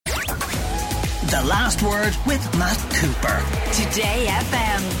The Last Word with Matt Cooper. Today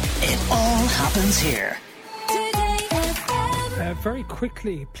FM. It all happens here. Very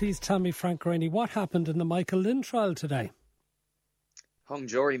quickly, please tell me, Frank Rainey, what happened in the Michael Lynn trial today? Hung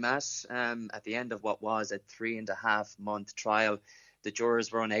jury, Matt. At the end of what was a 3.5-month trial, the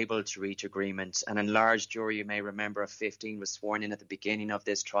jurors were unable to reach agreement. An enlarged jury, you may remember, of 15 was sworn in at the beginning of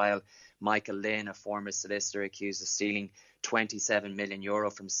this trial. Michael Lynn, a former solicitor, accused of stealing €27 million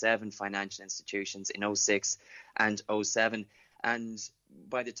from 7 financial institutions in 06 and 07. And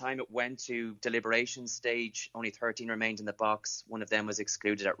by the time it went to deliberation stage, only 13 remained in the box. One of them was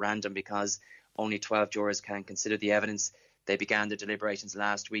excluded at random because only 12 jurors can consider the evidence. They began their deliberations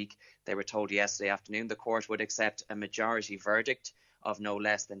last week. They were told yesterday afternoon the court would accept a majority verdict of no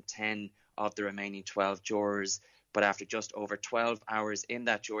less than 10 of the remaining 12 jurors. But after just over 12 hours in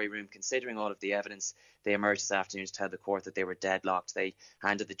that jury room, considering all of the evidence, they emerged this afternoon to tell the court that they were deadlocked. They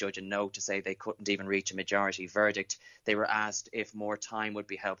handed the judge a note to say they couldn't even reach a majority verdict. They were asked if more time would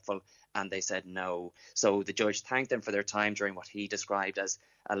be helpful, and they said no. So the judge thanked them for their time during what he described as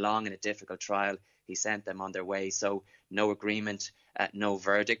a long and a difficult trial. He sent them on their way. So no agreement, no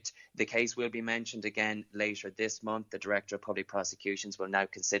verdict. The case will be mentioned again later this month. The Director of Public Prosecutions will now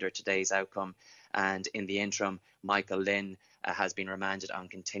consider today's outcome. And in the interim, Michael Lynn has been remanded on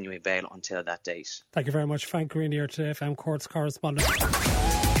continuing bail until that date. Thank you very much, Frank Rainey, our Today FM Courts correspondent.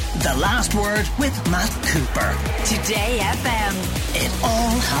 The Last Word with Matt Cooper. Today FM. It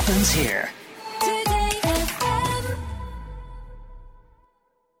all happens here.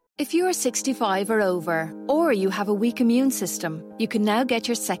 If you are 65 or over, or you have a weak immune system, you can now get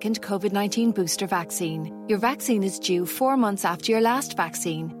your second COVID-19 booster vaccine. Your vaccine is due 4 months after your last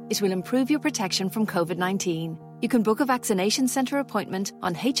vaccine. It will improve your protection from COVID-19. You can book a vaccination centre appointment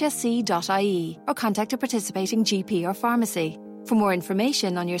on hsc.ie or contact a participating GP or pharmacy. For more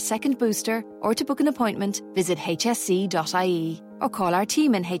information on your second booster or to book an appointment, visit hsc.ie or call our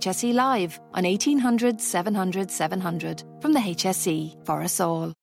team in HSE Live on 1800 700 700 from the HSE for us all.